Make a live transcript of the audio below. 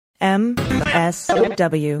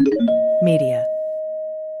MSW Media.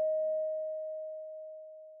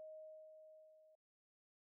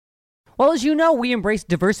 Well, as you know, we embrace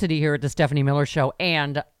diversity here at the Stephanie Miller Show,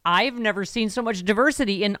 and I've never seen so much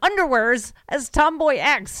diversity in underwears as Tomboy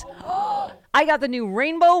X. I got the new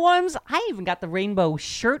rainbow ones. I even got the rainbow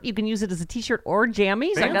shirt. You can use it as a t-shirt or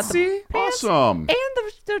jammies. Fancy? I got the pants Awesome. and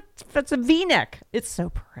it's a V-neck. It's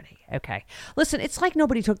so pretty. Okay. Listen, it's like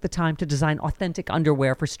nobody took the time to design authentic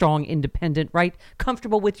underwear for strong, independent, right?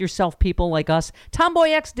 Comfortable with yourself people like us.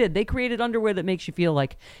 Tomboy X did. They created underwear that makes you feel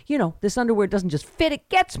like, you know, this underwear doesn't just fit, it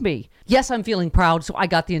gets me. Yes, I'm feeling proud, so I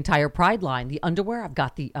got the entire Pride line. The underwear, I've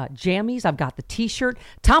got the jammies, I've got the t-shirt.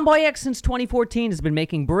 Tomboy X since 2014 has been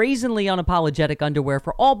making brazenly unapologetic underwear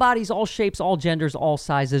for all bodies, all shapes, all genders, all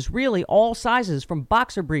sizes. Really, all sizes, from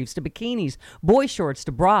boxer briefs to bikinis, boy shorts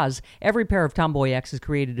to bras. Every pair of Tomboy X is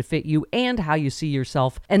created to fit you and how you see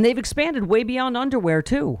yourself. And they've expanded way beyond underwear,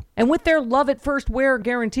 too. And with their love at first wear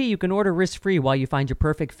guarantee, you can order risk-free while you find your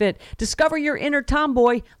perfect fit. Discover your inner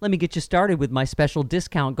tomboy. Let me get you started with my special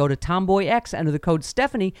discount. Go to Tomboy X, enter the code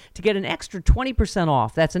Stephanie to get an extra 20%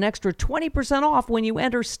 off. That's an extra 20% off when you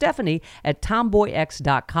enter Stephanie at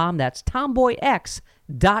tomboyx.com. That's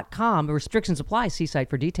tomboyx.com. Restrictions apply. See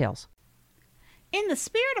site for details. In the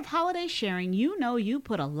spirit of holiday sharing, you know you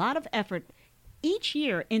put a lot of effort each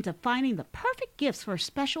year into finding the perfect gifts for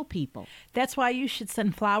special people. That's why you should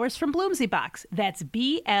send flowers from Bloomsy Box. That's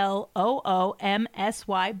BLOOMSY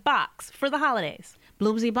Box for the holidays.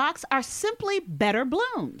 Bloomsy Box are simply better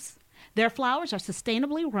blooms. Their flowers are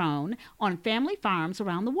sustainably grown on family farms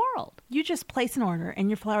around the world. You just place an order and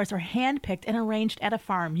your flowers are hand-picked and arranged at a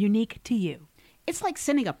farm unique to you. It's like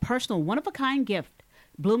sending a personal, one-of-a-kind gift.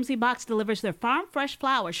 Bloomsy Box delivers their farm-fresh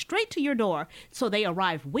flowers straight to your door, so they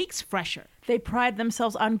arrive weeks fresher. They pride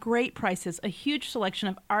themselves on great prices, a huge selection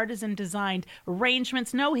of artisan-designed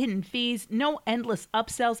arrangements, no hidden fees, no endless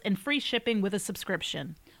upsells, and free shipping with a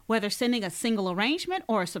subscription. Whether sending a single arrangement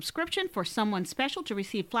or a subscription for someone special to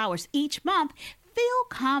receive flowers each month, feel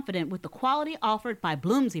confident with the quality offered by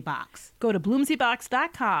Bloomsy Box. Go to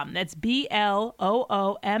bloomsybox.com. That's BLOOMSY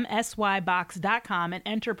box.com and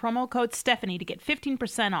enter promo code Stephanie to get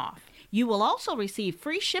 15% off. You will also receive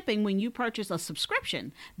free shipping when you purchase a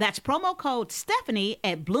subscription. That's promo code Stephanie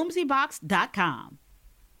at bloomsybox.com.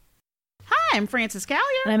 Hi, I'm Frances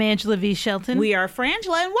Callier. And I'm Angela V. Shelton. We are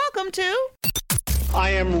Frangela, and welcome to...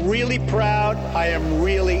 I am really proud. I am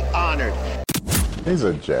really honored. He's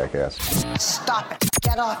a jackass. Stop it.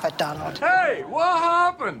 Get off it, Donald. Hey, what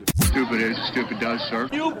happened? Stupid is, stupid does, sir.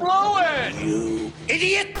 You blew it! You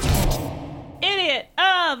idiot! Idiot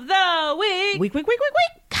of the Week. Week.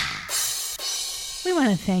 We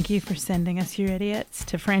want to thank you for sending us your idiots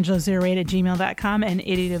to frangela08@gmail.com and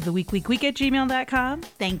idiotoftheweek@gmail.com.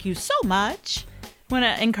 Thank you so much. Want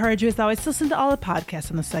to encourage you, as always, to listen to all the podcasts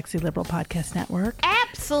on the Sexy Liberal Podcast Network.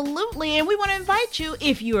 Absolutely. And we want to invite you,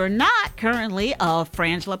 if you are not currently a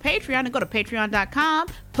Frangela Patreon, to go to patreon.com,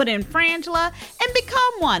 put in Frangela, and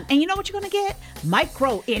become one. And you know what you're going to get?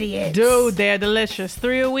 Micro idiots. Dude, they're delicious.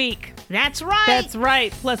 3 a week. That's right. That's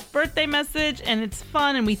right. Plus birthday message, and it's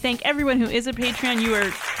fun. And we thank everyone who is a Patreon. You are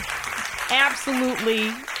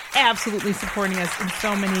absolutely supporting us in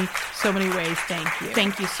so many ways. Thank you.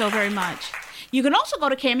 Thank you so very much. You can also go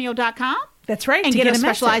to cameo.com. That's right. And get a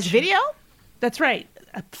specialized message. video. That's right.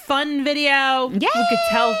 A fun video. Yeah. You could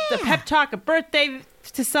tell the pep talk, a birthday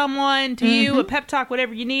to someone, to you, a pep talk,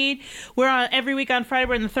 whatever you need. We're on every week on Friday.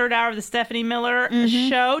 We're in the 3rd hour of the Stephanie Miller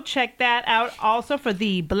Show. Check that out also for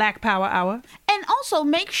the Black Power Hour. And also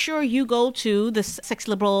make sure you go to the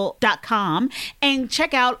sexliberal.com and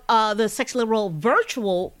check out the Sex Liberal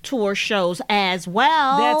virtual tour shows as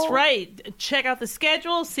well. That's right. Check out the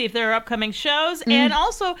schedule, see if there are upcoming shows. And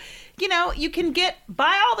also, you know, you can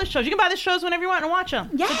buy all the shows. You can buy the shows whenever you want and watch them.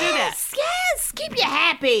 Yes, so do that. Yes. Keep you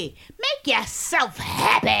happy. Make yourself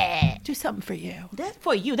happy. Do something for you. That's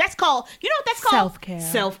for you. That's called, you know what that's called? Self-care.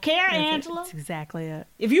 Self-care, Angela. That's exactly it.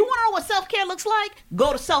 If you want to know what self-care looks like,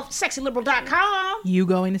 go to sexyliberal.com. You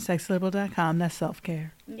going to sexyliberal.com. That's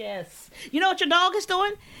self-care. Yes. You know what your dog is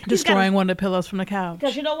doing? Destroying one of the pillows from the couch.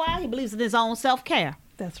 Because you know why? He believes in his own self-care.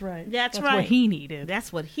 That's right. That's right. That's what he needed.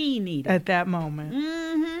 That's what he needed. At that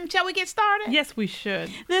moment. Shall we get started? Yes, we should.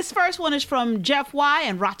 This first one is from Jeff Y.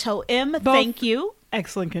 and Rato M. Thank you.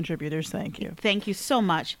 Excellent contributors. Thank you. Thank you so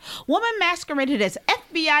much. Woman masqueraded as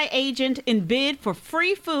FBI agent in bid for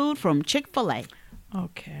free food from Chick-fil-A.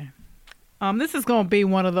 Okay. This is going to be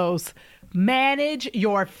one of those manage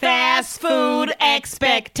your fast food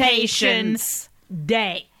expectations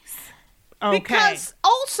days. Okay. Because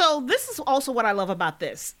also, this is also what I love about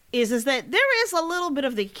this, is that there is a little bit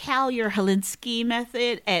of the Kalyer-Holinsky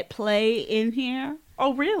method at play in here.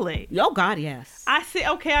 Oh, really? Oh, God, yes. I see.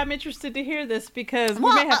 Okay, I'm interested to hear this because we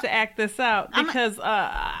Well, may have to act this out because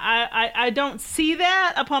I don't see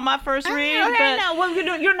that upon my first read. But no, well,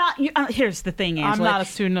 you're not. Here's the thing, Angela. I'm not a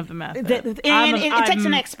student of the method. It takes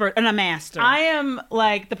an expert and a master. I am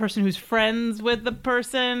like the person who's friends with the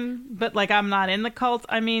person, but like I'm not in the cult.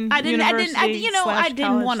 I mean, I didn't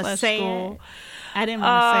want to say it. I didn't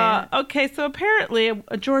want to say it. Okay, so apparently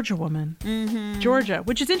a Georgia woman, Georgia,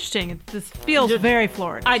 which is interesting. This feels very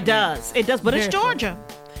Florida. It does, but it's Georgia.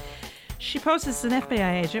 She posed as an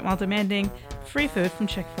FBI agent while demanding free food from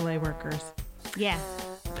Chick-fil-A workers. Yeah.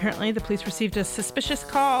 Apparently, the police received a suspicious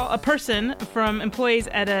call, a person from employees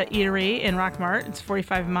at a eatery in Rockmart, it's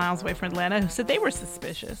 45 miles away from Atlanta, who said they were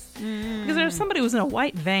suspicious. Because there was somebody who was in a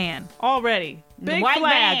white van already. Big white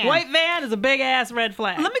flag. van. White van is a big-ass red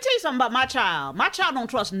flag. Let me tell you something about my child. My child don't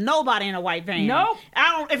trust nobody in a white van. Nope.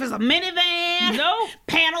 I don't, if it's a minivan. Nope.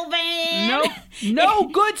 Panel van. Nope. No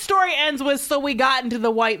good story ends with, so we got into the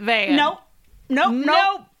white van. Nope.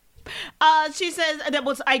 She says that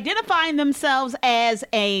was identifying themselves as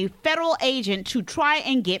a federal agent to try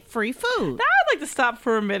and get free food. Now I'd like to stop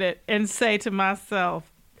for a minute and say to myself,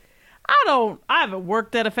 I haven't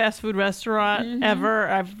worked at a fast food restaurant ever.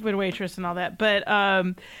 I've been a waitress and all that, but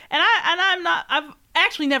I've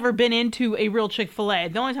actually never been into a real Chick-fil-A.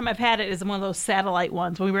 The only time I've had it is one of those satellite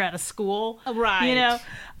ones when we were at a school, right? You know,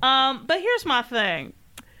 but here's my thing.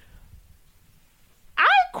 I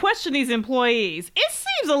question these employees. It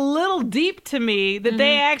seems a little deep to me that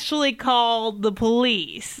they actually called the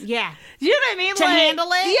police. Yeah. You know what I mean? To handle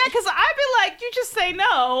it? Yeah, because I'd be like, you just say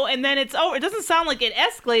no, and then it's over. It doesn't sound like it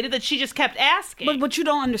escalated, that she just kept asking. But what you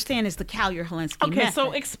don't understand is the Kalyer-Holinsky method. Okay,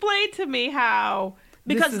 so explain to me how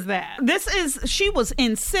because this is that. She was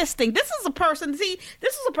insisting. This is a person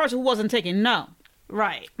who wasn't taking no.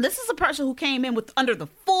 Right. This is a person who came in under the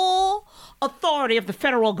full authority of the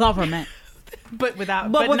federal government. But without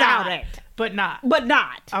it. But not.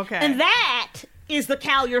 Okay. And that is the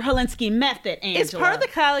Kalyer-Holinsky method, Angela. It's part of the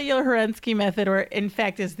Kalyer-Holinsky method, or in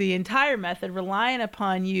fact is the entire method, relying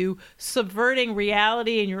upon you subverting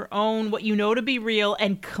reality and your own, what you know to be real,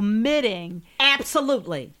 and committing.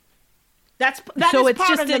 Absolutely. That so is it's part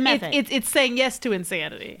just of the method. It's saying yes to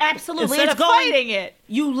insanity. Absolutely. Instead of fighting it.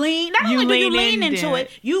 You lean. Not only do you lean into it,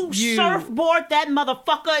 you surfboard that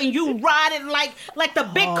motherfucker and you ride it like the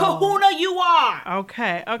big kahuna you are.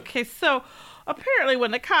 Okay. So apparently when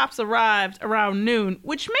the cops arrived around noon,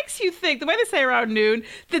 which makes you think, the way they say around noon,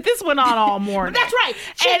 that this went on all morning. That's right.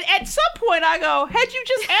 And at some point I go, had you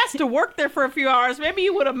just asked to work there for a few hours, maybe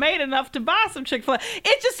you would have made enough to buy some Chick-fil-A.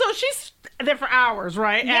 It's just so she's there for hours,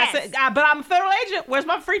 right? Yes. And I said, but I'm a federal agent. Where's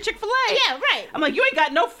my free Chick-fil-A? Yeah, right. I'm like, you ain't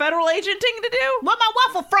got no federal agenting to do? What my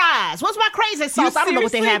waffle fries? What's my crazy sauce? I don't know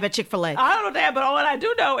what they have at Chick-fil-A. I don't know that, but what I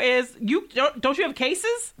do know is don't you have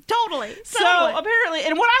cases? Totally. So apparently,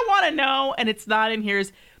 and what I want to know, and it's not in here,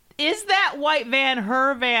 is that white van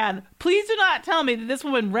her van? Please do not tell me that this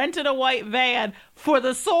woman rented a white van for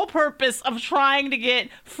the sole purpose of trying to get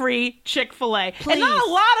free Chick-fil-A. Please. And not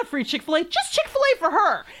a lot of free Chick-fil-A, just Chick-fil-A for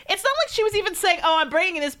her. It's not like she was even saying, I'm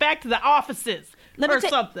bringing this back to the offices.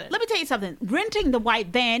 Something. Let me tell you something. Renting the white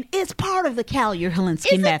van is part of the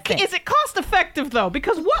Kalyer-Holinsky method. Is it cost effective though?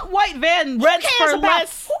 Because what white van rents for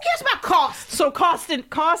less? Who cares about cost? So cost and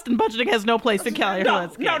budgeting has no place in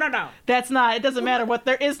Kalyer-Holinsky. No. That's not. It doesn't matter what.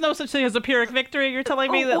 There is no such thing as a Pyrrhic victory. You're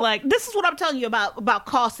telling me that this is what I'm telling you about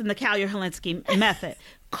cost in the Kalyer-Holinsky method.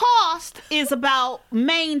 Cost is about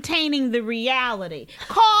maintaining the reality.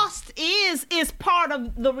 Cost is part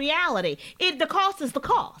of the reality. The cost is the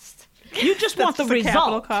cost. You just want the result.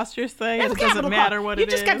 Capital cost, you're saying? It doesn't matter what it is.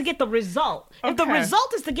 You just got to get the result. If the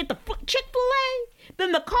result is to get the Chick-fil-A,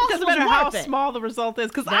 then the cost doesn't matter was how worth it. small the result is.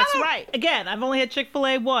 Because that's right. Again, I've only had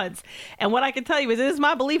Chick-fil-A once, and what I can tell you is it is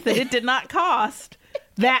my belief that it did not cost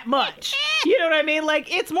that much. You know what I mean?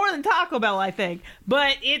 Like, it's more than Taco Bell, I think,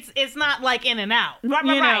 but it's not like In-N-Out.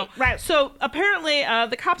 Right. So apparently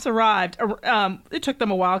the cops arrived. It took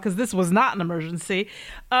them a while because this was not an emergency,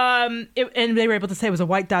 and they were able to say it was a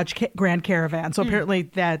white Dodge Grand Caravan. So apparently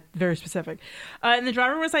that very specific. And the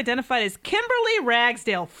driver was identified as Kimberly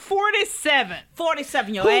Ragsdale, 47.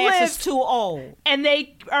 47. Your ass is too old. And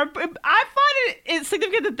they are. I find it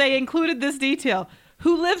significant that they included this detail.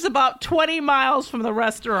 Who lives about 20 miles from the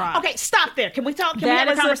restaurant. Okay, stop there. Can we talk? Can that we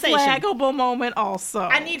have a conversation? That is a flaggable moment also.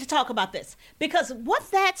 I need to talk about this. Because what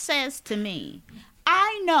that says to me,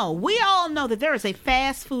 we all know that there is a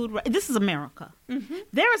fast food, this is America. Mm-hmm.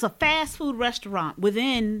 There is a fast food restaurant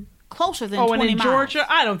within closer than Oh, 20 and in miles. Georgia,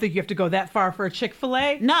 I don't think you have to go that far for a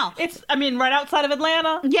Chick-fil-A. No. It's, right outside of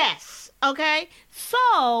Atlanta. Yes. Okay.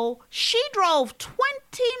 So she drove 20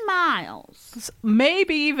 miles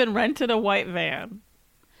Maybe even rented a white van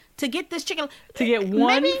to get this chicken. to get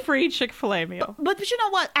one Maybe- free Chick-fil-A meal. But you know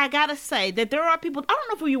what? I gotta say that there are people. I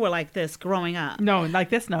don't know if you were like this growing up. No, like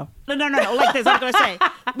this, no. No, like this. I'm gonna say,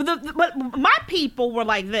 but my people were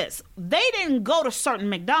like this. They didn't go to certain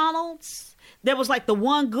McDonald's. There was like the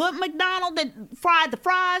one good McDonald's that fried the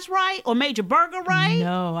fries right or made your burger right.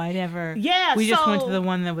 No, I never. Yeah, we just went so- to the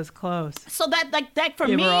one that was close. So that for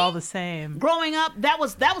They me, were all the same. growing up, that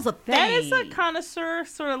was a thing. That is a connoisseur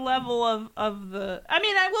sort of level of the. I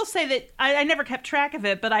mean, I will say that I never kept track of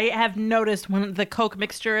it, but I have noticed when the Coke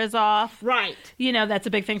mixture is off. right. You know, that's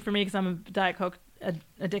a big thing for me because I'm a Diet Coke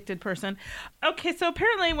addicted person. Okay, so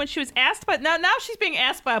apparently when she was asked by now she's being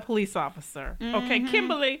asked by a police officer. Okay,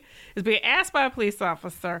 Kimberly is being asked by a police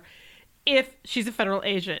officer if she's a federal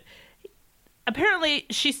agent. Apparently,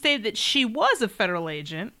 she stated that she was a federal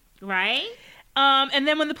agent. Right. And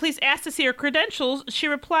then when the police asked to see her credentials, she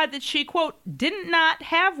replied that she, quote, did not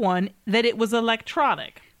have one, that it was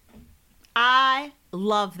electronic. I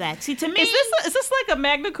love that. See, to me, Is this like a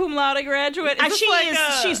magna cum laude graduate? Is this she like is.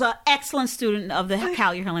 She's an excellent student of the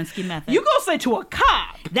Kalyer-Helinsky method. You gonna say to a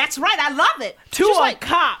cop? That's right. I love it. To She's a like,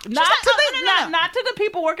 cop, not like, to oh, the no. not to the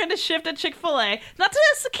people working the shift at Chick-fil-A, not to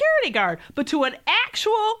the security guard, but to an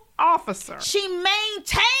actual officer. She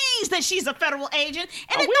maintains that she's a federal agent,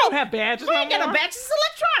 and Oh, it we don't have badges We no ain't got more. a badge. It's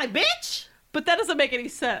electronic, bitch. But that doesn't make any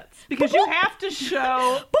sense because you have to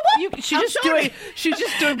show. She's I'm just sorry.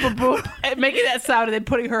 doing boop boop and making that sound and then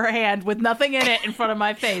putting her hand with nothing in it in front of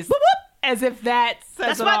my face, Boop, boop. as if that says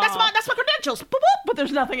That's it my all. that's my credentials. Boop, boop. But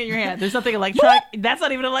there's nothing in your hand. There's nothing electronic. That's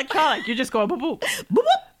not even electronic. You're just going boop boop. Boop, boop.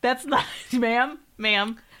 That's not, ma'am.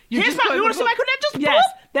 You're Here's just my. going You want to see boop, my boop. credentials? Boop, Yes,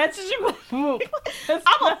 boop. that's just your boop. That's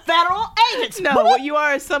I'm not- a federal agent. No, Boop, boop. what you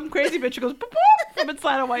are is some crazy bitch who goes boop, boop, from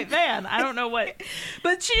inside a white van. I don't know what,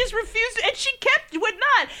 but she just refused, and she would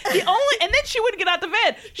not. And then she wouldn't get out the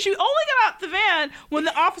van. She only got out the van when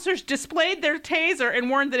the officers displayed their taser and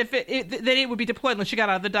warned that if that it would be deployed when she got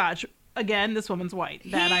out of the Dodge. Again, this woman's white.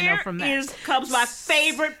 That I know from that. Comes my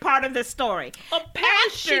favorite part of the story.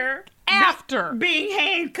 After being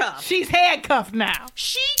handcuffed, she's handcuffed now.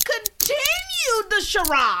 she continued the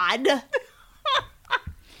charade.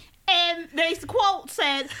 And the quote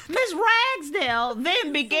said, Miss Ragsdale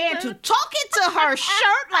then began to talk into her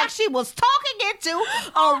shirt like she was talking into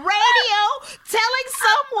a radio, telling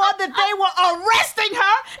someone that they were arresting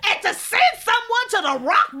her and to send someone to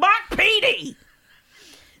the Rockmart PD.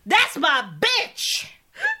 That's my bitch.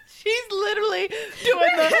 She's literally doing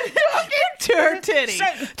the talking to her titty.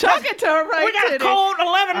 Talking to her right We got a titty. code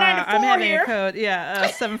 1194 I'm having here. a code. Yeah,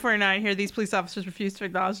 749 here. These police officers refused to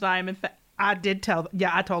acknowledge that I am in fact. I did tell them. Yeah,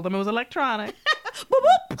 I told them it was electronic.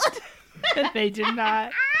 Boop, boop. And they did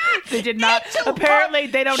not. They did not. Into Apparently,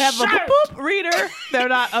 they don't have a shirt. boop boop reader. They're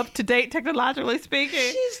not up to date technologically speaking.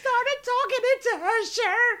 She started talking into her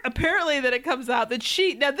shirt. Apparently that it comes out that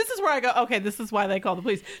now this is where I go, okay, this is why they call the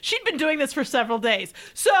police. She'd been doing this for several days.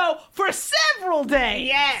 So for several days,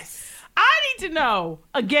 Yes. I need to know,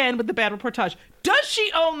 again with the bad reportage, does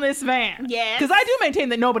she own this van? Yes. Because I do maintain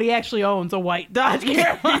that nobody actually owns a white Dodge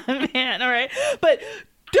Caravan van, all right? But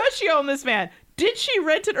does she own this van? Did she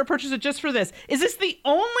rent it or purchase it just for this? Is this the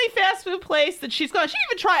only fast food place that she's gone? She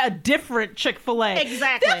didn't even try a different Chick-fil-A.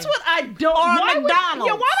 Exactly. That's what I don't. Or why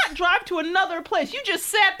McDonald's. Why not drive to another place? You just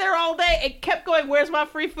sat there all day and kept going, where's my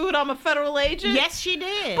free food? I'm a federal agent. Yes, she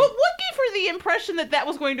did. But what gave her the impression that that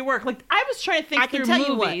was going to work? Like, I was trying to think I can through tell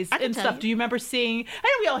you what. movies I can and tell stuff. you. Do you remember seeing? I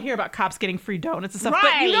know we all hear about cops getting free donuts and stuff, but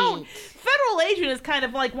you Right. don't. Federal agent is kind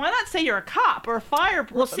of like, why not say you're a cop or a fire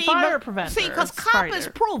preventer? See, because or cop is fighter?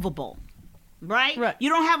 provable. Right? Right. You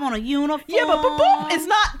don't have on a uniform. Yeah, but boop is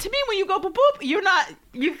not, to me, when you go boop, you're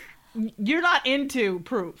not into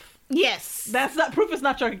proof. Yes. That's not, proof is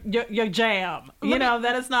not your jam. You know,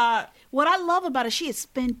 that is not. What I love about it, she has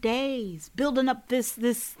spent days building up this. Do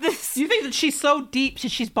you think that she's so deep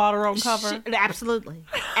that she's bought her own cover? Absolutely.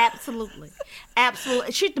 Absolutely.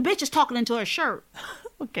 The bitch is talking into her shirt.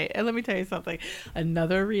 Okay, and let me tell you something.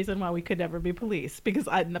 Another reason why we could never be police, because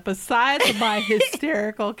besides my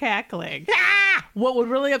hysterical cackling, what would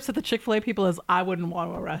really upset the Chick-fil-A people is I wouldn't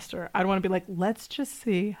want to arrest her. I'd want to be like, let's just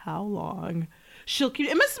see how long she'll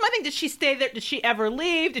keep. And this is my thing. Did she stay there? Did she ever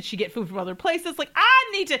leave? Did she get food from other places? Like, I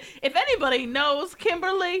need to, if anybody knows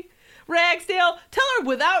Kimberly Ragsdale, tell her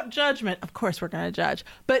without judgment. Of course, we're going to judge,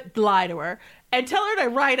 but lie to her. And tell her to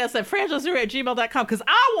write us at frangela0@gmail.com because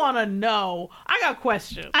I want to know. I got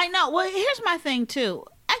questions. I know. Well, here's my thing, too.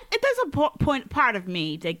 there's a part of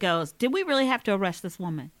me that goes, did we really have to arrest this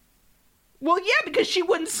woman? Well, yeah, because she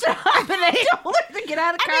wouldn't stop, and they told her to get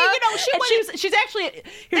out of the car. She's actually.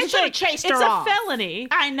 They should have chased her It's off. a felony.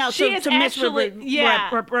 I know. She to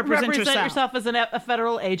represent yourself. yourself as a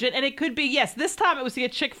federal agent, and it could be this time it was to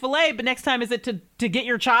get Chick-fil-A, but next time is it to get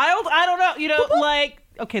your child? I don't know. Boop-boop.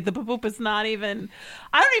 Okay, the boop is not even.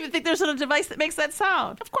 I don't even think there's a device that makes that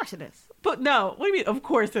sound. Of course it is. But no, what do you mean? Of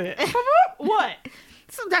course it is. What?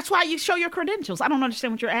 So that's why you show your credentials. I don't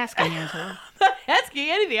understand what you're asking, Angela. I'm not asking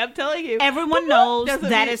anything. I'm telling you. Everyone knows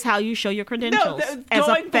that is how you show your credentials as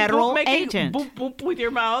a federal agent. Boop, boop with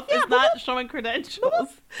your mouth is not showing credentials.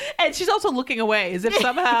 And she's also looking away as if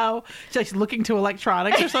somehow she's looking to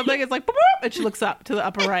electronics or something. It's like, boop, boop, and she looks up to the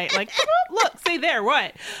upper right. Like, boop, boop, look, see there,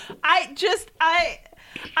 what?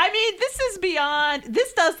 I mean, this is beyond.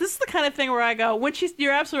 This is the kind of thing where I go,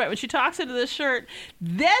 you're absolutely right. When she talks into this shirt,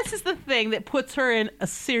 this is the thing that puts her in a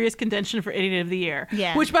serious contention for Idiot of the Year.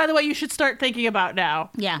 Yeah. Which, by the way, you should start thinking about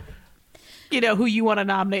now. Yeah. Who you want to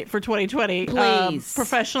nominate for 2020. Please.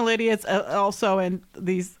 Professional idiots also and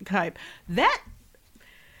these type. I'm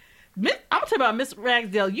going to tell you about Miss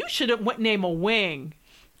Ragsdale. You should name a wing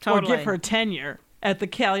or give her tenure at the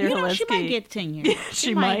Kalyer Holinsky. She might get tenure.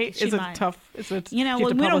 She might. It's a tough. We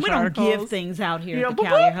don't give things out here at the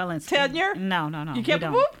Kalyer Holinsky. Tenure? No. You can't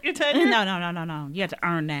boop your tenure? No. You have to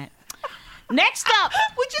earn that. Next up,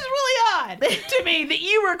 which is really odd to me that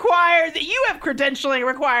you have credentialing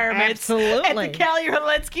requirements Absolutely. at the Kalyer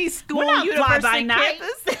Holinsky School University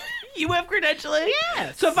campus. You have credentialing?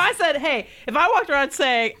 Yes. So if I said, hey, if I walked around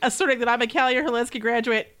asserting that I'm a Kalyer Holinsky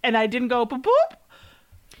graduate and I didn't go boop boop,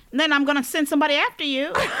 then I'm going to send somebody after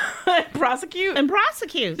you. prosecute.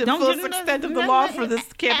 The full extent of the law for this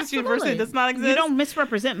campus university does not exist. You don't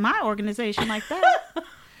misrepresent my organization like that.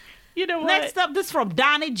 You know what? Next up, this is from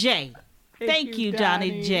Donnie J. Thank you,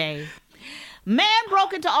 Donnie J. Man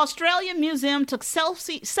broke into Australian museum, took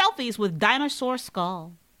selfies with dinosaur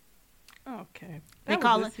skull. Okay. They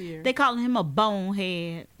calling him a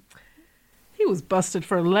bonehead. He was busted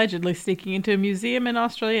for allegedly sneaking into a museum in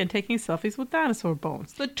Australia and taking selfies with dinosaur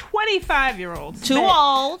bones. The 25-year-old Too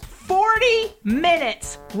old. 40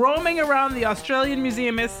 minutes roaming around the Australian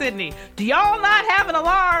Museum in Sydney. Do y'all not have an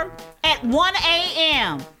alarm? At 1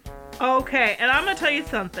 a.m. Okay, and I'm going to tell you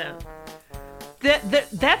something.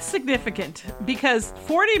 That's significant because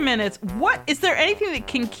 40 minutes, what is there anything that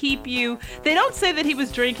can keep you? They don't say that he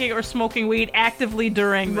was drinking or smoking weed actively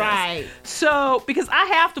during this. Right. So, because I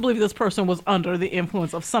have to believe this person was under the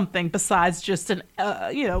influence of something besides just a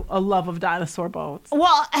love of dinosaur bones.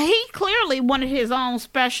 Well, he clearly wanted his own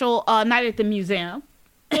special night at the museum.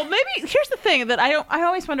 Well, maybe here's the thing that I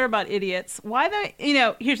always wonder about idiots. Why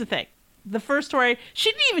here's the thing. The first story, she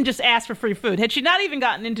didn't even just ask for free food. Had she not even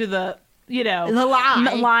gotten into the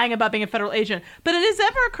lying about being a federal agent. But it has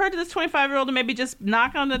ever occurred to this 25-year-old to maybe just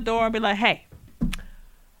knock on the door and be like, hey,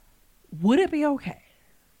 would it be okay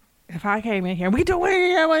if I came in here and we do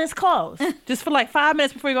it when it's closed? Just for like 5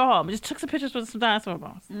 minutes before you go home. Just took some pictures with some dinosaur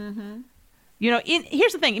bones. Mm-hmm.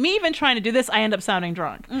 Here's the thing. Me even trying to do this, I end up sounding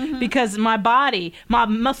drunk. Mm-hmm. Because my body, my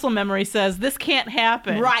muscle memory says this can't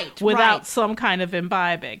happen without some kind of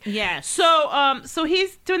imbibing. Yes. So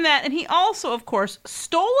he's doing that. And he also, of course,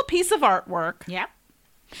 stole a piece of artwork. Yep.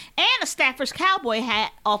 And a Stafford's cowboy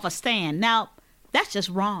hat off a stand. Now, that's just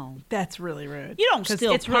wrong. That's really rude. You don't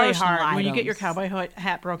steal it's really personal hard items. when you get your cowboy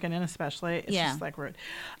hat broken in, especially. It's just like rude.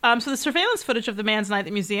 So the surveillance footage of the man's night at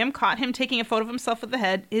the museum caught him taking a photo of himself with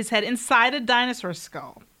his head inside a dinosaur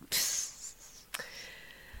skull.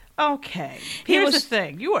 Okay. Here's the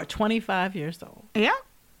thing. You are 25 years old. Yeah.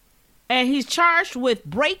 And he's charged with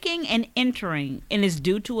breaking and entering and is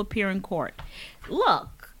due to appear in court.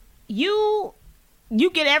 Look, you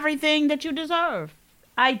get everything that you deserve.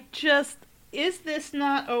 Is this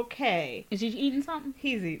not okay? Is he eating something?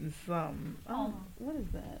 He's eating something. Oh, what is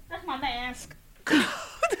that? That's my mask.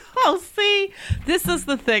 Oh, see, this is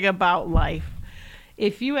the thing about life.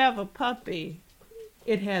 If you have a puppy,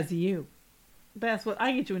 it has you. That's what.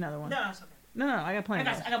 I get you another one. No, it's okay. No, I got plenty.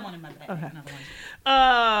 I got one in my bag. Okay. Another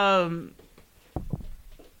one.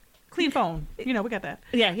 Clean phone. We got that.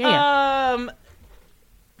 Yeah.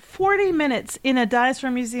 40 minutes in a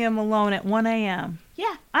dinosaur museum alone at 1 a.m.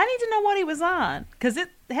 Yeah. I need to know what he was on because it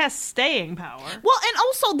has staying power. Well, and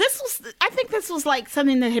also I think this was like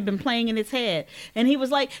something that had been playing in his head. And he was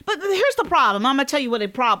like, but here's the problem. I'm going to tell you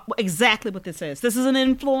exactly what this is. This is an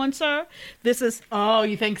influencer. This is... Oh,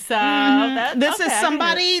 you think so? This is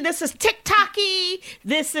somebody. This is TikTok-y.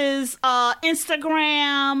 This is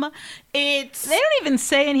Instagram. They don't even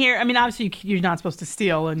say in here. I mean, obviously you're not supposed to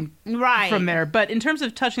steal from there. But in terms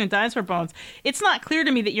of touching the dinosaur bones, it's not clear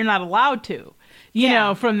to me that you're not allowed to. You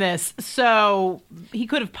know, from this. So he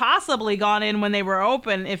could have possibly gone in when they were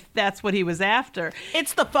open if that's what he was after.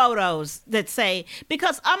 It's the photos that say,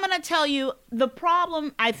 because I'm going to tell you the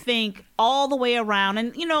problem, I think, all the way around.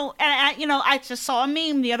 And, I just saw a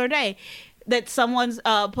meme the other day that someone's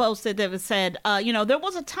posted that said, there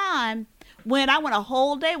was a time when I went a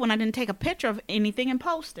whole day when I didn't take a picture of anything and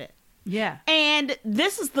post it. Yeah. And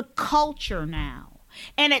this is the culture now.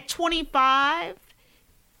 And at 25...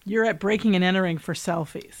 You're at breaking and entering for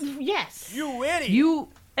selfies. Yes. You idiot.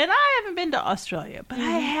 And I haven't been to Australia, but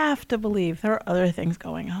I have to believe there are other things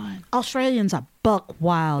going on. Australians are buck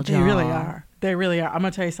wild, They really are. They really are. I'm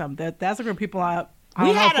going to tell you something. That's a group of people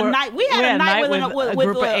We had a night with a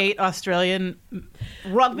group of 8 Australian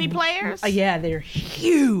rugby players. Yeah, they're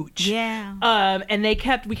huge. Yeah. And we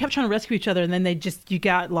kept trying to rescue each other, and then you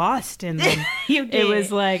got lost, and then You did. It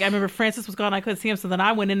was like I remember Francis was gone, I couldn't see him, so then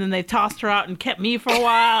I went in and they tossed her out and kept me for a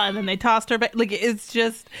while, and then they tossed her back. Like it's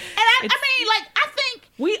just. And I mean, like I think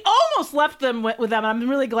we almost left them with them. I'm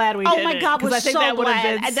really glad we did. Oh my God, we're I think so that would have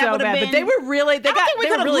glad. been That so would have bad. been- But they were really. They I don't think we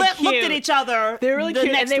they were could have really looked cute. at each other. They're really the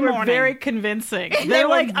cute, next and they were morning. very convincing. They They're were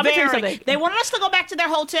like, I'm gonna tell you very. something. They wanted us to go back to their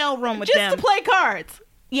hotel room with Just them. to play cards.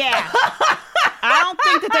 Yeah. I don't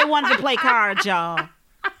think that they wanted to play cards, y'all.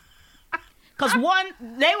 Because no.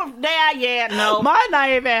 My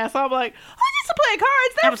naive ass. I'm like, just to play cards.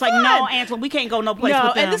 I They're was fun. like, no, Angela, we can't go no place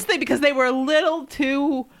with them. and this thing because they were a little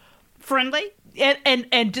too friendly. And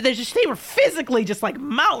they were physically just like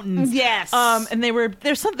mountains. Yes. And they were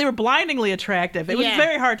blindingly attractive. It was Yeah.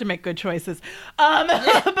 very hard to make good choices. But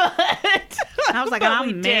I was like, but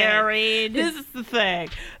we I'm did. married. This is the thing.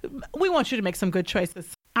 We want you to make some good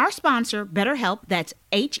choices. Our sponsor, BetterHelp, that's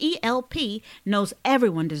HELP, knows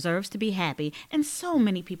everyone deserves to be happy, and so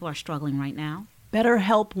many people are struggling right now.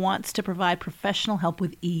 BetterHelp wants to provide professional help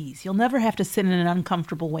with ease. You'll never have to sit in an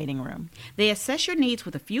uncomfortable waiting room. They assess your needs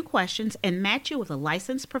with a few questions and match you with a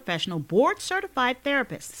licensed professional board-certified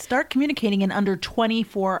therapist. Start communicating in under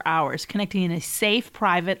 24 hours, connecting in a safe,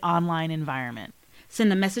 private, online environment.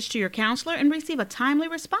 Send a message to your counselor and receive a timely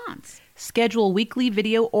response. Schedule weekly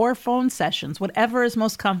video or phone sessions, whatever is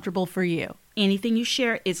most comfortable for you. Anything you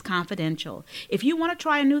share is confidential. If you want to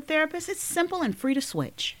try a new therapist, it's simple and free to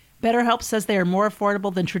switch. BetterHelp says they are more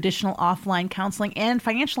affordable than traditional offline counseling, and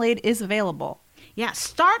financial aid is available. Yeah,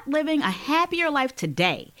 start living a happier life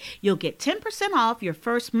today. You'll get 10% off your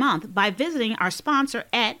first month by visiting our sponsor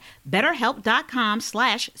at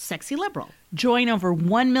betterhelp.com/sexyliberal. Join over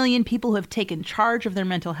 1 million people who have taken charge of their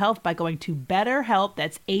mental health by going to BetterHelp,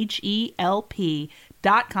 that's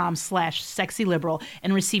HELP.com/sexyliberal,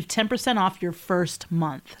 and receive 10% off your first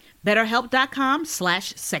month.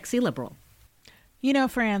 betterhelp.com/sexyliberal. You know,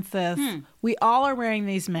 Frances, we all are wearing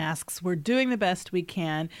these masks. We're doing the best we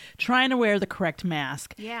can, trying to wear the correct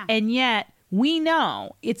mask. Yeah. And yet, we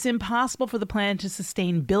know it's impossible for the planet to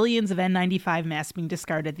sustain billions of N95 masks being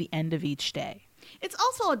discarded at the end of each day. It's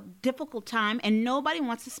also a difficult time, and nobody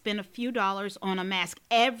wants to spend a few dollars on a mask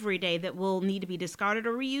every day that will need to be discarded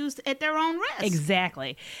or reused at their own risk.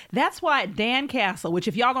 Exactly. That's why Dan Castle, which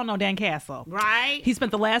if y'all don't know Dan Castle, Right. he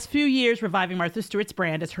spent the last few years reviving Martha Stewart's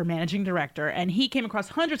brand as her managing director, and he came across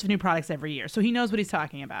hundreds of new products every year, so he knows what he's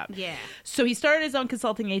talking about. Yeah. So he started his own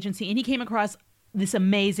consulting agency, and he came across this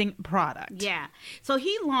amazing product. Yeah. So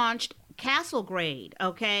he launched Castle Grade,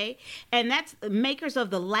 okay? And that's makers of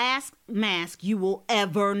the last mask you will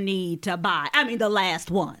ever need to buy. I mean, the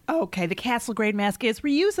last one. Okay, the Castle Grade mask is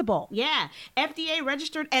reusable. Yeah. FDA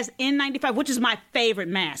registered as N95, which is my favorite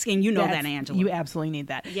mask. And you know that, Angela. You absolutely need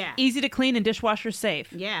that. Yeah. Easy to clean and dishwasher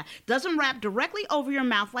safe. Yeah. Doesn't wrap directly over your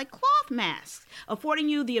mouth like cloth masks, affording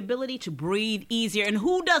you the ability to breathe easier. And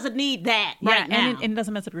who doesn't need that right now? and it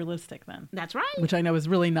doesn't mess up your lipstick then. That's right. Which I know is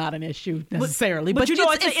really not an issue necessarily. but you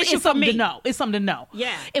know it's an issue for something me. to know. It's something to know.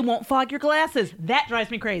 Yeah. It won't fog your glasses. That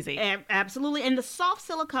drives me crazy. Absolutely. And the soft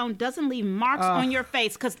silicone doesn't leave marks on your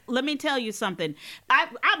face. Because let me tell you something.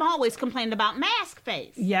 I'm always complaining about mask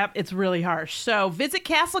face. Yep, it's really harsh. So visit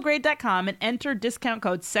castlegrade.com and enter discount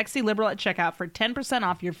code SEXYLIBERAL at checkout for 10%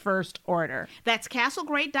 off your first order. That's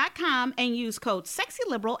castlegrade.com and use code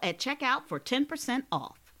SEXYLIBERAL at checkout for 10%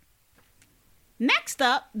 off. Next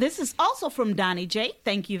up, this is also from Donnie J.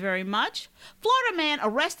 Thank you very much. Florida man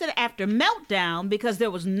arrested after meltdown because there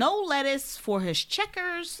was no lettuce for his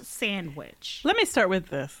Checkers sandwich. Let me start with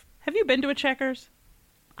this. Have you been to a Checkers?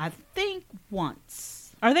 I think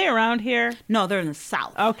once. Are they around here? No, they're in the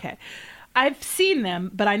South. Okay. I've seen them,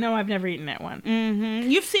 but I know I've never eaten at one. Mm-hmm.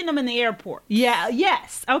 You've seen them in the airport. Yeah,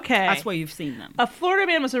 yes. Okay. That's where you've seen them. A Florida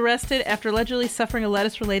man was arrested after allegedly suffering a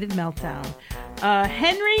lettuce-related meltdown.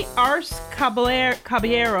 Henry Arce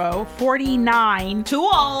Caballero, 49, Too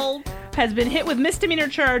old, has been hit with misdemeanor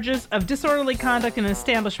charges of disorderly conduct in an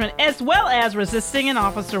establishment, as well as resisting an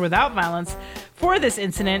officer without violence for this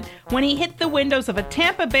incident when he hit the windows of a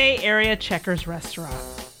Tampa Bay area Checkers restaurant.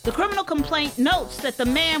 The criminal complaint notes that the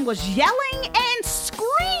man was yelling and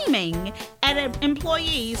screaming at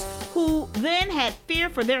employees who then had fear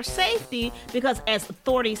for their safety because, as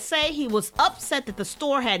authorities say, he was upset that the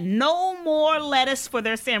store had no more lettuce for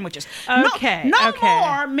their sandwiches. Okay. No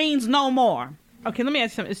more means no more. Okay, let me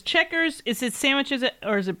ask you something. Is Checkers, is it sandwiches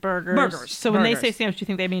or is it burgers? Burgers. So when they Burgers. say sandwich, you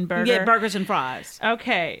think they mean burger? You get burgers and fries.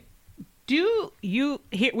 Okay. Do you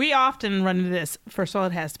here? We often run into this. First of all,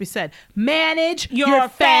 it has to be said: manage Your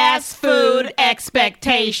fast food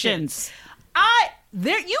expectations.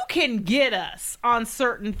 There, you can get us on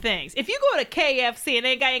certain things. If you go to KFC and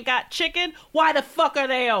they ain't got chicken, why the fuck are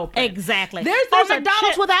they open? Exactly. There's or a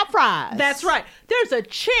McDonald's without fries. That's right. There's a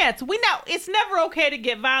chance. We know it's never okay to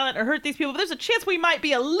get violent or hurt these people, but there's a chance we might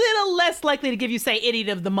be a little less likely to give you, say, idiot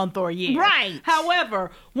of the month or year. Right.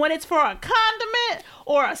 However, when it's for a condiment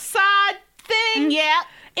or a side thing, Yeah.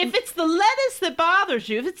 if it's the lettuce that bothers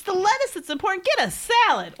you, if it's the lettuce that's important, get a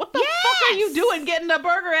salad. What the fuck are you doing getting a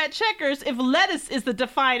burger at Checkers if lettuce is the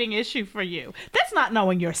defining issue for you? That's not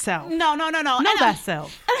knowing yourself. No. Know And,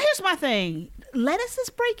 thyself. And here's my thing. Lettuce is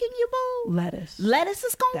breaking you, boo. Lettuce. Lettuce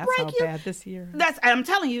is going to That's break how you. bad this year. I'm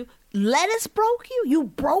telling you, lettuce broke you? You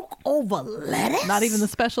broke over lettuce? Not even the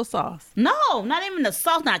special sauce. No, not even the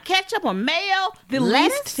sauce, not ketchup or mayo. The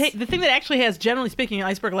lettuce? the thing that actually has, generally speaking,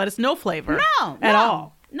 iceberg lettuce, no flavor. No. At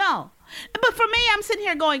all. No. But for me, I'm sitting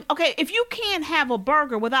here going, okay, if you can't have a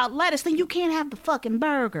burger without lettuce, then you can't have the fucking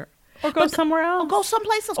burger. Or go somewhere else. Or go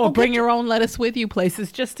someplace else. Or Go bring get your own lettuce with you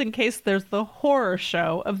places just in case there's the horror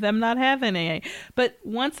show of them not having any. But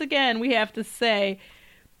once again, we have to say,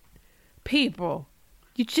 people,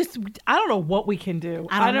 I don't know what we can do.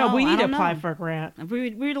 I don't know. We need to don't apply know. for a grant.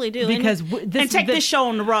 We really do. Because and take this show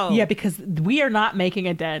on the road. Yeah, because we are not making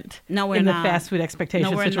a dent No, we're in not. the fast food expectation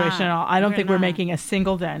No, we're situation not. at all. I don't We're think we're not. making a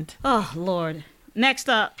single dent. Oh, Lord. Next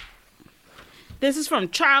up, this is from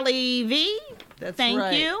Charlie V. Thank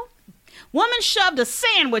right. you. Woman shoved a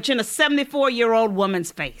sandwich in a 74-year-old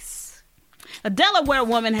woman's face. A Delaware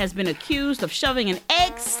woman has been accused of shoving an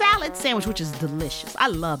egg salad sandwich, which is delicious. I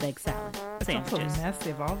love egg salad sandwiches.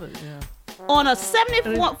 Massive, all of it, yeah. On a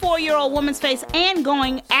 74-year-old woman's face and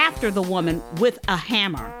going after the woman with a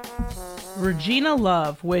hammer. Regina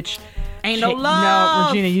Love, which Ain't no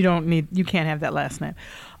love. No, Regina, you can't have that last name.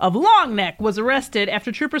 Of Long Neck was arrested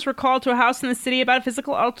after troopers were called to a house in the city about a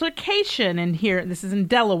physical altercation. And here, this is in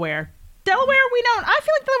Delaware. Delaware, I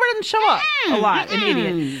feel like Delaware doesn't show up a lot, an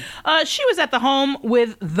idiot. She was at the home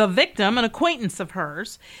with the victim, an acquaintance of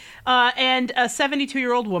hers, and a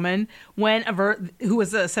 72-year-old woman who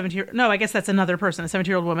was a 70-year-old, no, I guess that's another person, a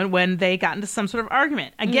 72-year-old woman, when they got into some sort of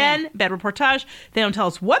argument. Again, bad reportage. They don't tell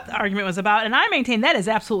us what the argument was about, and I maintain that is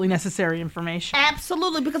absolutely necessary information.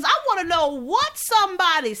 Absolutely, because I want to know what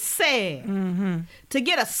somebody said to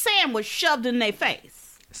get a sandwich shoved in their face.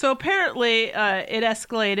 So apparently it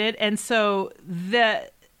escalated, and so the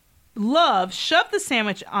Love shoved the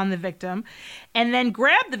sandwich on the victim and then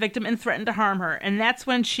grabbed the victim and threatened to harm her. And that's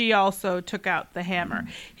when she also took out the hammer.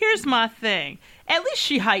 Here's my thing. At least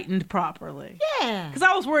she heightened properly. Yeah. Because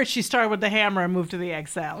I was worried she started with the hammer and moved to the egg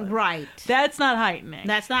salad. Right. That's not heightening.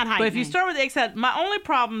 That's not heightening. But if you start with the egg salad, my only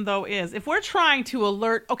problem, though, is if we're trying to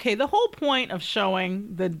alert, okay, the whole point of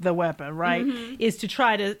showing the weapon, right, is to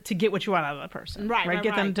try to get what you want out of the person. Right.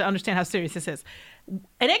 Get them to understand how serious this is.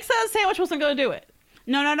 An egg salad sandwich wasn't going to do it.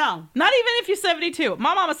 No. Not even if you're 72.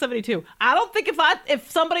 My mama's 72. I don't think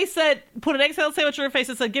if somebody said, put an egg salad sandwich in her face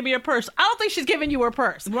and said, give me your purse, I don't think she's giving you her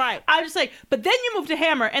purse. Right. I'm just saying, but then you move to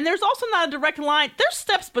hammer, and there's also not a direct line. There's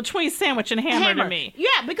steps between sandwich and hammer to me.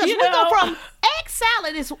 Yeah, because You we know? go from egg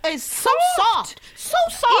salad is so soft. So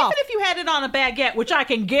soft. Even if you had it on a baguette, which I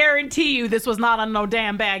can guarantee you this was not on no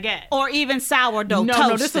damn baguette. Or even sourdough No,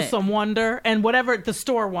 toasted. this is some Wonder, and whatever, the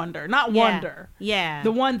store Wonder, not Wonder. Yeah.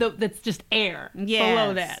 The one that's just air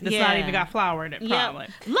below that. That's not even got flour in it, probably.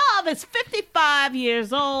 Yep. Love is 55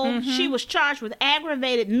 years old. She was charged with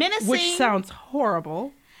aggravated menacing. Which sounds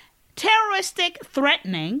horrible. Terroristic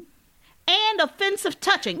threatening, and banned offensive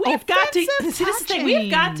touching. We've got to Offensive see, this is the thing. touching.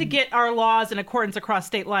 We've got to get our laws in accordance across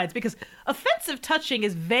state lines because offensive touching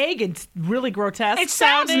is vague and really grotesque. It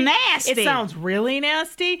sounds sounding. nasty. It sounds really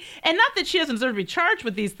nasty, and not that she doesn't deserve to be charged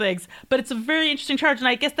with these things, but it's a very interesting charge, and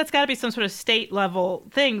I guess that's got to be some sort of state level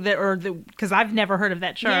thing because I've never heard of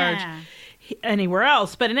that charge. Yeah. Anywhere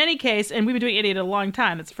else. But in any case, and we've been doing Idiot a long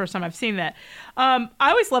time. It's the first time I've seen that. I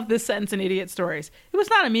always love this sentence in Idiot stories. It was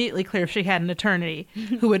not immediately clear if she had an attorney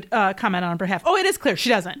who would comment on her behalf. Oh, it is clear. She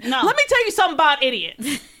doesn't. No. Let me tell you something about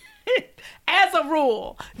idiots. As a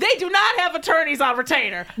rule, they do not have attorneys on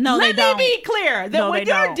retainer. No, they don't. Let me be clear that No, when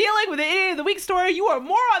they you're don't. dealing with the Idiot of the Week story, you are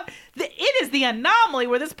more on... It is the anomaly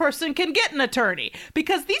where this person can get an attorney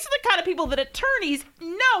because these are the kind of people that attorneys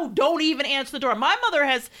don't even answer the door. My mother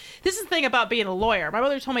has... This is the thing about being a lawyer. My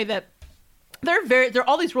mother told me that there are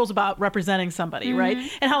all these rules about representing somebody, right?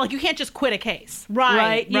 And how you can't just quit a case,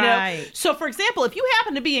 right? You know. So, for example, if you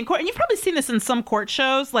happen to be in court, and you've probably seen this in some court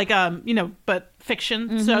shows, like but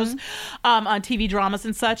fiction shows, on TV dramas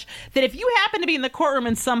and such, that if you happen to be in the courtroom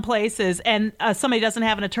in some places and somebody doesn't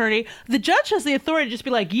have an attorney, the judge has the authority to just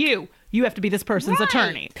be like, you have to be this person's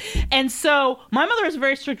attorney. And so my mother has a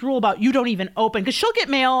very strict rule about you don't even open, because she'll get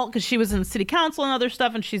mail, because she was in city council and other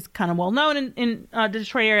stuff, and she's kind of well known in the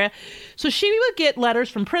Detroit area. So she would get letters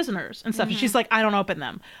from prisoners and stuff. And she's like, I don't open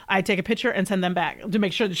them. I take a picture and send them back to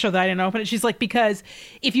make sure to show that I didn't open it. She's like, because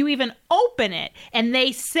if you even open it and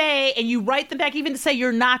they say, and you write them back even to say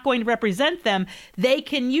you're not going to represent them, they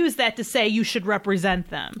can use that to say you should represent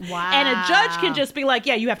them. Wow. And a judge can just be like,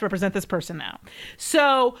 yeah, you have to represent this person now.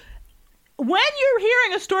 So when you're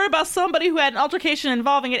hearing a story about somebody who had an altercation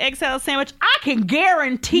involving an egg salad sandwich, I can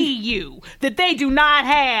guarantee you that they do not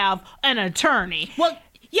have an attorney. Well,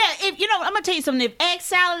 yeah, I'm gonna tell you something. If egg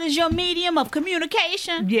salad is your medium of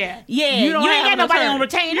communication, you ain't got nobody on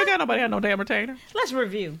retainer. You got nobody on no damn retainer. Let's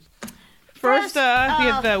review. First, we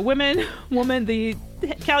have the woman, the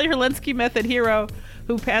Callie Herlinsky method hero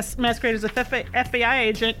who masqueraded as a FBI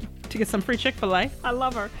agent to get some free Chick-fil-A. I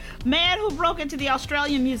love her. Man who broke into the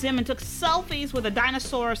Australian Museum and took selfies with a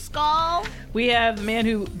dinosaur skull. We have the man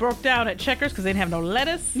who broke down at Checkers because they didn't have no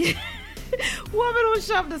lettuce. Woman who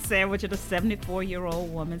shoved a sandwich in a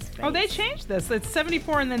 74-year-old woman's face. Oh, they changed this. It's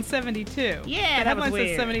 74 and then 72. Yeah, the that was headline weird.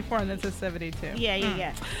 says 74 and then says 72.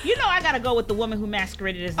 Yeah. I gotta go with the woman who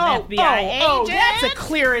masqueraded as an FBI agent. Oh, that's a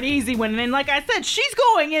clear and easy one. And like I said, she's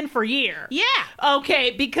going in for year. Yeah.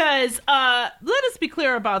 Okay, because let us be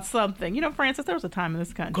clear about something. Francis, there was a time in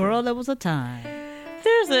this country. Girl, there was a time.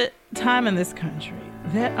 There's a time in this country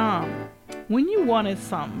that when you wanted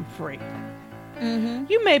something free,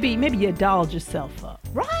 you maybe you dolled yourself up.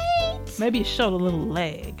 Right. Maybe you showed a little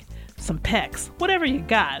leg, some pecs, whatever you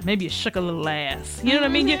got. Maybe you shook a little ass. You know what I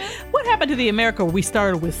mean? What happened to the America where we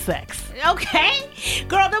started with sex? Okay.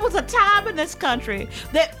 Girl, there was a time in this country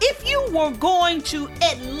that if you were going to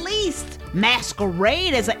at least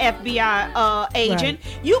masquerade as an FBI agent,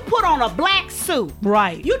 you put on a black suit.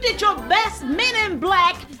 Right. You did your best Men in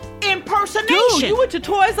Black impersonation. Dude, you went to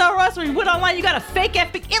Toys R Us or you went online, you got a fake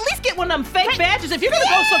FBI. At least get one of them fake badges. If you're going to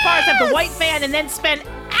go so far as to have the white fan and then spend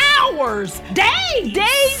hours,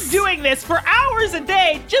 days doing this for hours a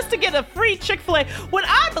day just to get a free Chick-fil-A, when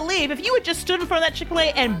I believe if you had just stood in front of that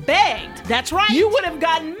Chick-fil-A and begged, that's right, you would have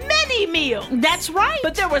gotten many meals. That's right.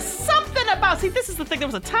 But there was something about, this is the thing, there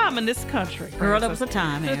was a time in this country. Girl, there was a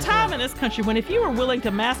time. There was a time in this country when if you were willing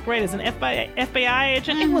to masquerade as an FBI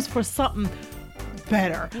agent, it was for something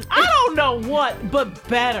better. I don't know what, but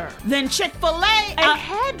better than Chick-fil-A. It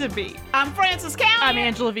had to be. I'm Francis County. I'm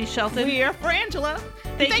Angela V. Shelton. We are Frangela.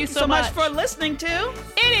 Thank you so much for listening to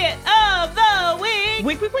Idiot of the Week.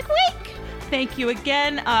 Week. Thank you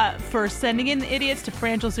again for sending in the idiots to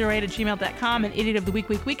frangela08@gmail.com and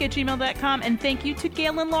idiotoftheweek@gmail.com. And thank you to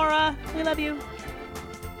Gail and Laura. We love you.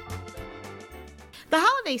 The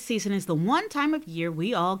holiday season is the one time of year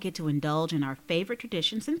we all get to indulge in our favorite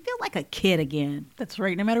traditions and feel like a kid again. That's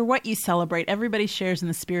right. No matter what you celebrate, everybody shares in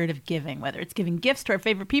the spirit of giving, whether it's giving gifts to our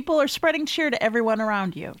favorite people or spreading cheer to everyone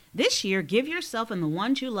around you. This year, give yourself and the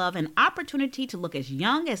ones you love an opportunity to look as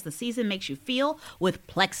young as the season makes you feel with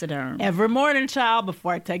Plexiderm. Every morning, child,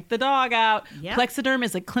 before I take the dog out, Yep. Plexiderm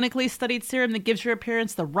is a clinically studied serum that gives your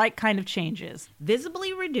appearance the right kind of changes.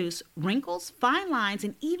 Visibly reduce wrinkles, fine lines,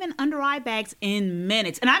 and even under-eye bags in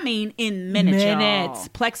minutes. And I mean in minutes, y'all.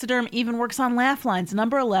 Plexiderm even works on laugh lines,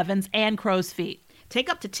 number 11s, and crow's feet. Take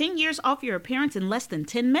up to 10 years off your appearance in less than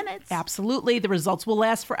 10 minutes. Absolutely. The results will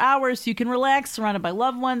last for hours. You can relax surrounded by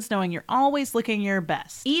loved ones knowing you're always looking your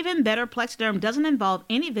best. Even better, Plexiderm doesn't involve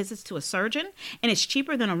any visits to a surgeon, and it's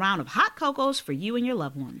cheaper than a round of hot cocos for you and your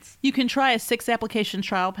loved ones. You can try a 6-application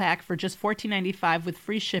trial pack for just $14.95 with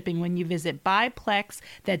free shipping when you visit BuyPlex.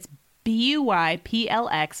 That's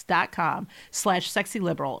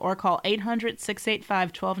BUYPLX.com/sexyliberal or call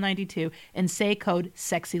 800-685-1292 and say code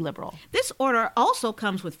SEXYLIBERAL. This order also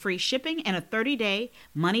comes with free shipping and a 30-day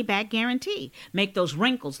money-back guarantee. Make those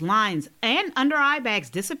wrinkles, lines, and under-eye bags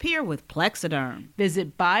disappear with Plexiderm.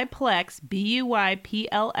 Visit BuyPlex,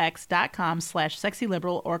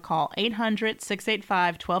 BUYPLX.com/sexyliberal or call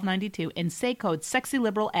 800-685-1292 and say code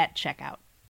SEXYLIBERAL at checkout.